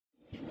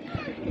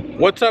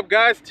What's up,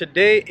 guys?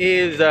 Today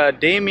is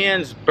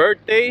Damian's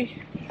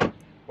birthday.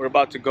 We're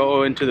about to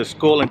go into the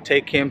school and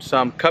take him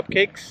some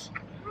cupcakes.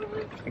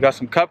 We got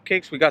some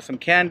cupcakes, we got some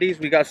candies,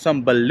 we got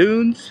some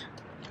balloons.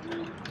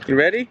 You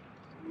ready?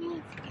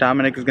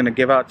 Dominic is gonna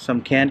give out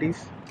some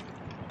candies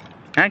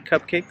and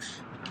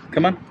cupcakes.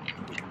 Come on.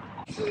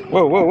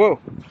 Whoa, whoa, whoa.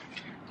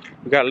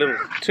 We got a little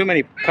too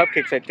many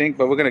cupcakes, I think,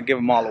 but we're gonna give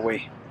them all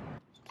away.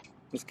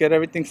 Let's get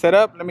everything set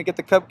up. Let me get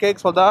the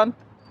cupcakes. Hold on.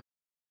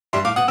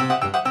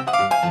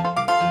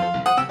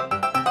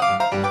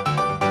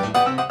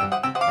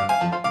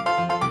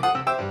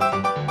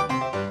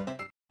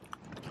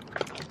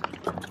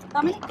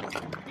 Mommy?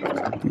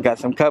 We got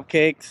some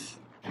cupcakes.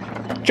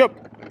 Jump!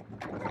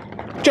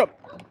 Jump!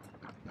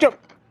 Jump!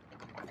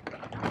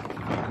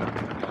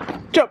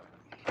 Jump!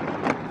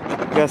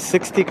 We got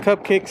 60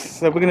 cupcakes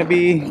that we're gonna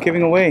be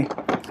giving away.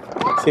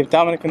 See if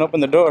Dominic can open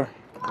the door.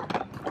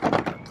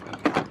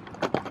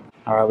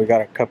 Alright, we got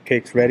our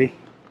cupcakes ready.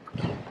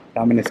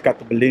 Dominic's got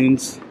the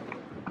balloons.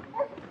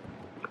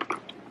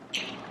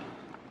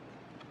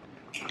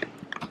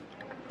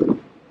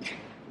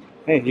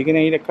 Hey, you gonna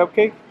eat a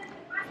cupcake?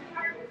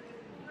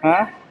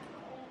 Huh?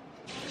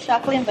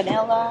 Chocolate and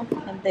vanilla,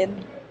 and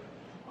then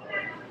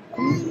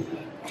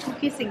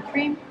cookies and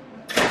cream.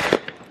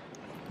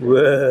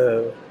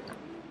 Whoa.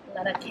 A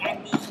lot of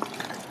candy.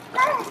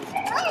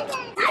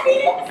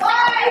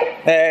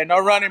 Hey, no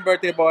running,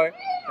 birthday boy.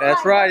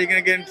 That's right, you're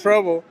gonna get in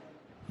trouble.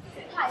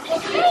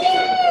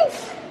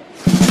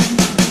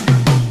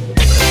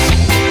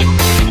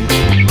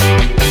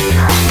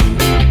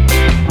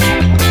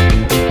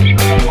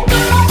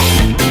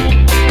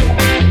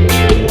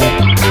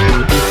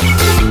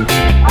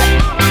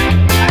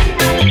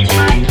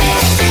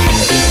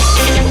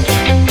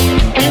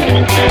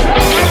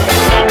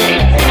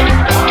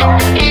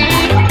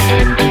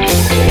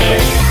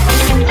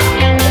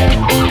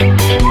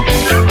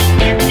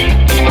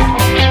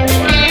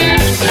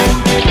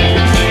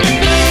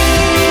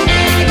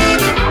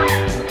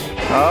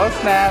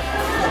 Snap.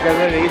 You guys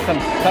ready to eat some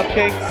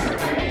cupcakes?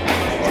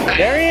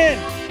 Darian!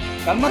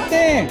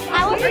 Calmate!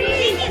 I was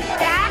eating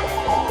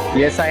that.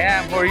 Yes, I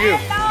am. Who are you?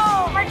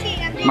 Hello,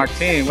 Martin.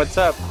 Martin, what's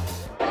up?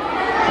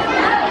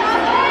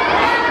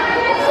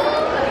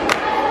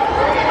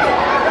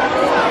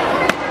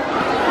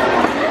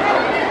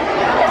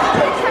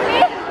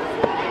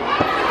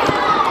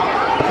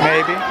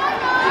 Maybe.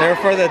 They're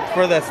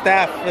for the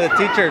staff, for the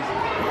teachers.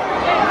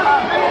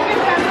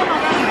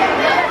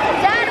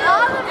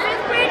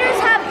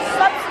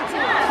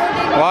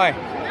 Why? They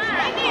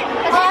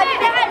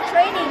had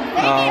training.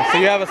 Oh, so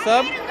you have a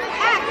sub? The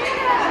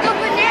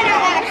banana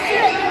act.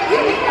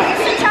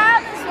 Mr.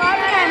 Charles is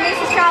Robin and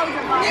Mrs. Charles is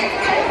Robin.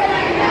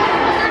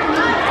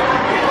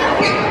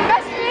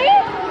 That's me?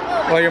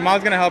 Well, your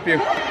mom's gonna help you.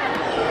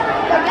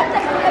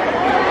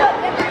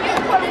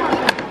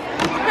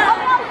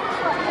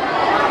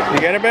 You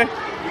get it, babe?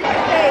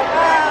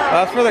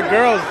 That's for the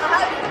girls.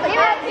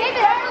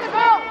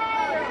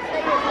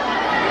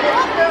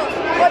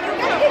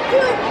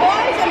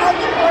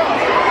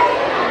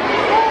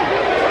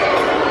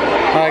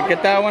 Alright,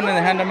 get that one and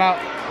hand them out.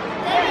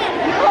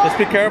 Just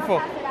be careful.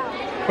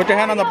 Put your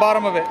hand on the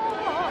bottom of it.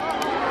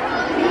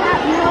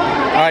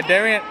 Alright,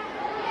 Darian.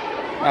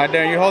 Alright,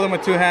 Darian, you hold them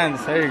with two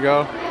hands. There you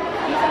go.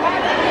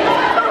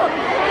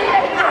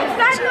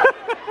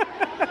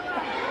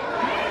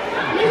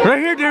 Right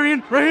here,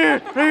 Darian. Right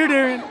here. Right here,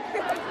 Darian.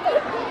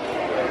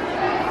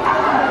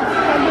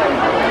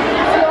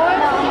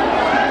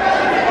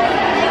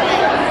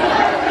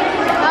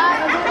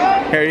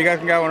 Here, you guys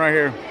can get one right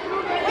here.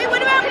 Wait,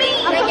 what about me?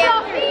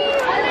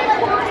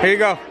 Here you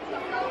go.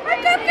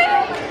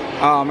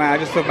 Oh man, I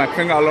just put my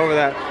finger all over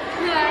that.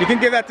 You can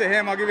give that to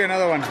him. I'll give you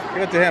another one.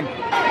 Give it to him.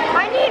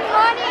 I need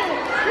money.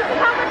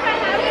 How much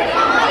I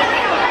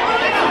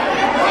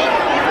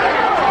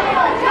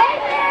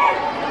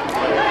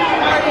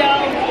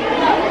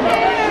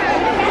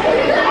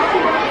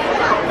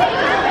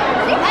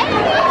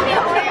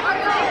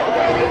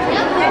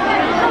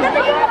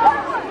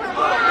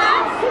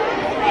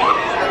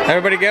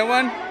Everybody get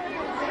one?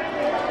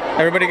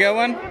 Everybody get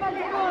one?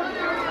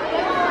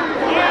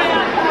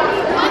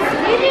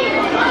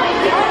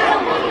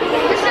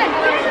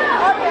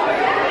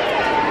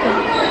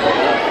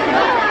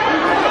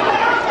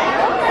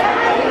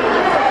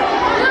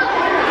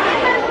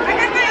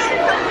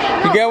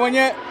 You get one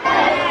yet?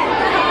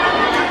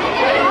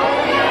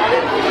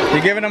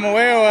 You giving them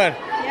away or what?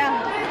 Yeah.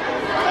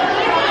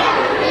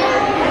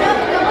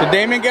 Did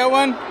Damian get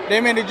one?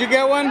 Damian, did you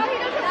get one?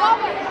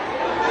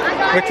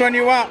 Which one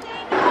you want?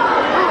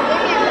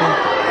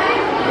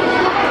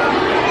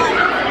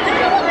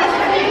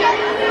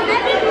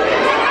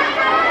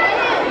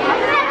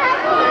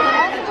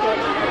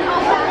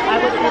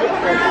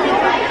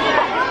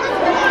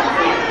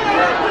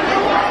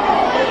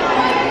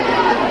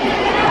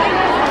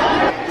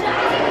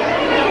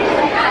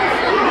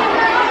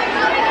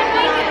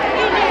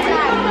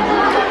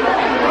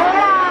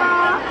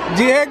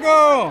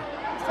 Diego,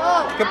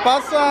 ¿qué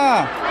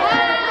pasa?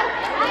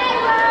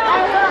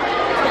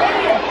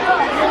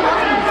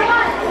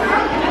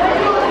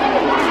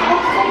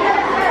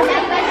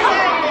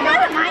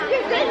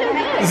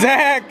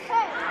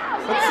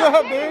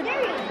 up, dude.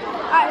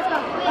 Alright, let's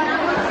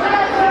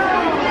go.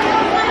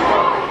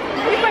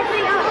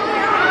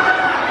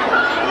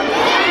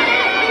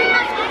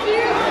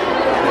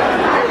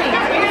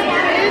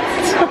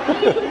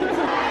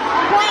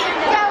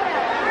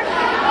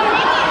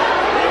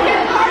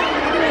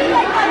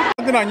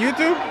 Something on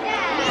YouTube?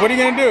 What are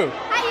you gonna do?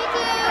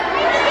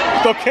 Hi,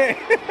 It's okay.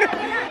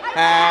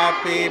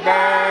 Happy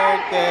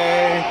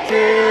birthday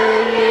to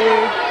you.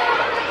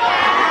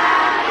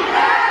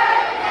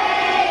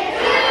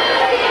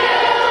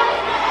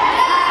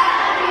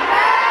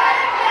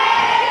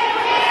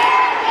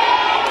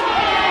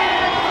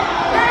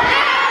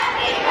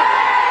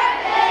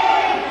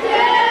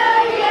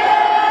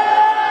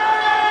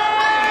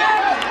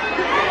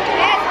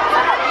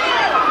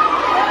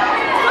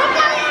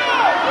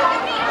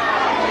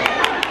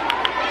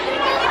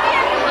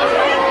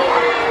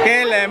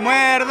 Que le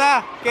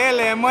muerda, que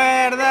le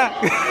muerda.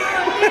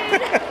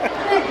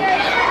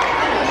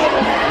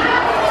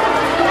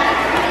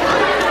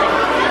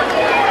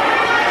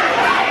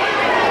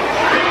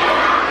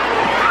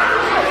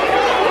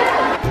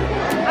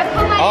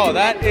 Oh,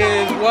 that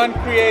is one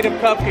creative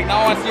cupcake.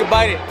 Now I want to see you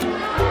bite it.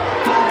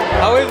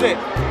 How is it?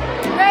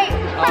 Great.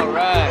 All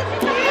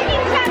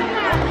right.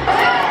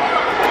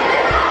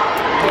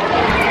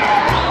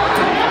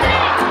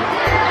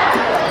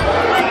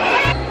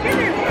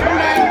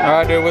 All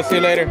right, dude. We'll see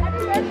you later.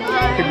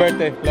 Happy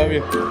birthday. Love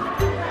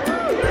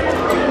you.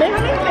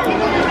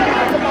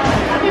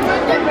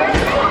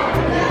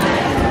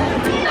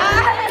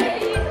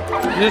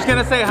 You're just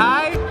gonna say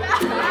hi?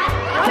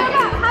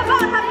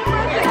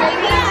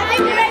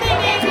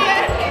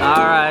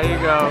 All right, here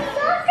you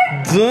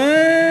go.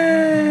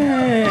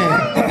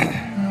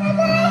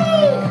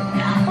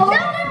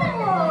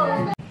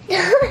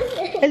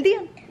 El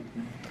Deion.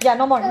 Yeah,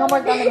 no more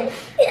Dominic.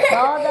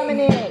 No,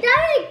 Dominic.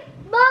 Dominic,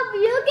 Mom,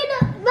 you're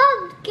gonna,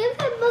 Mom, give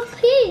him a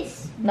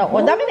piece. No,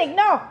 well, Dominic,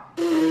 no.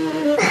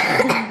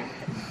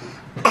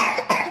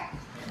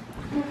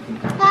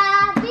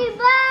 Happy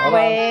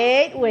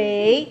birthday.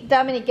 Wait.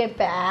 Dominic, get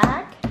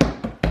back.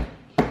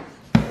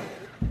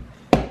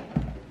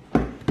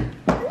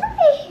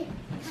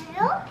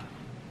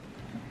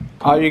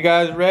 Are you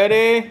guys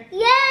ready?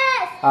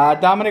 Yes.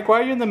 Dominic,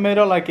 why are you in the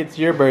middle like it's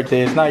your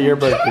birthday? It's not your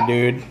birthday,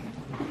 dude.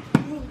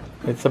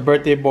 It's a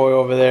birthday boy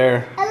over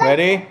there.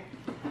 Ready?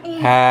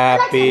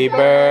 Happy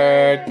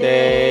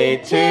birthday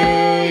to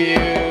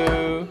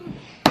you.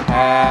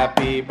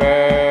 Happy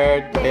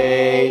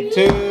birthday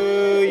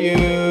to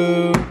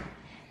you.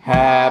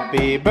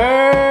 Happy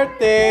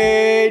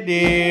birthday,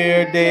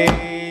 dear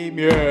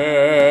Damian.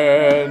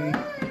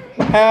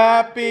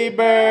 Happy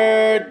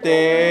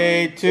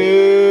birthday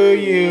to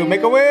you.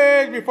 Make a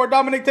wish before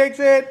Dominic takes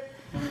it.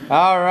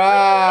 All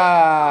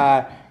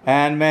right.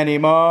 And many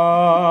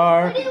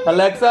more.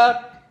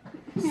 Alexa,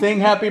 sing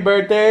happy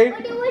birthday.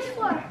 What do you wish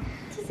for?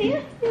 To see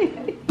it?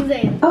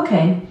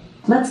 Okay,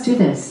 let's do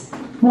this.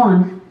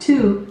 1,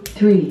 2,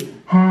 3.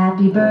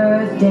 Happy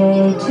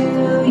birthday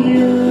to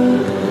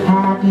you.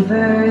 Happy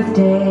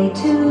birthday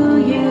to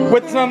you.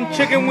 With some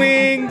chicken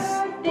wings.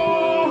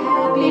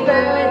 Happy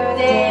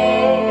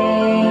birthday,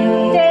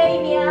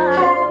 Damian.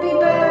 Happy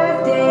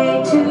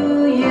birthday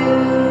to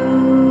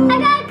you. I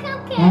got a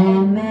cupcake.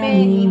 And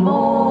many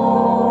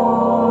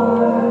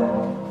more.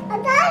 I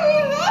got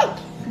it.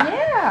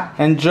 Yeah.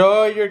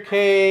 Enjoy your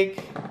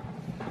cake.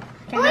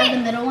 Can I have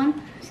the middle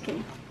one? Just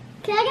kidding.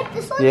 Can I get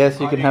this one? Yes,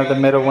 you can have the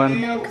middle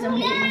one. No, because I'm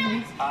gonna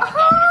eat mine.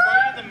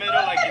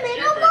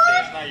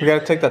 We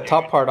gotta take the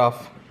top part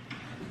off.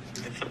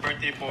 It's the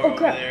birthday boy over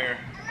there.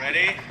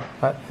 Ready?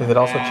 Is it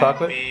also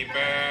chocolate?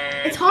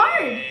 It's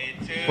hard.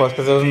 Well, it's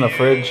because it was in the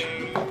fridge.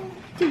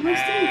 Dude, where's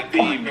the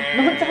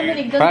No,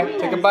 Dominic, don't Right, do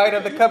take a that. bite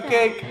of the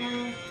cupcake.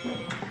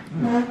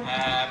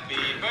 Happy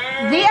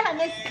birthday.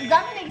 Deion,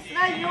 Dominic's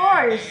not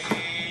yours.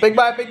 Big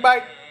bite, big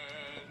bite.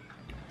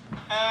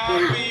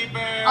 Happy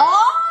birthday.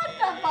 Oh,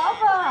 the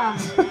baba.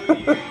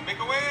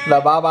 La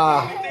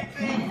baba.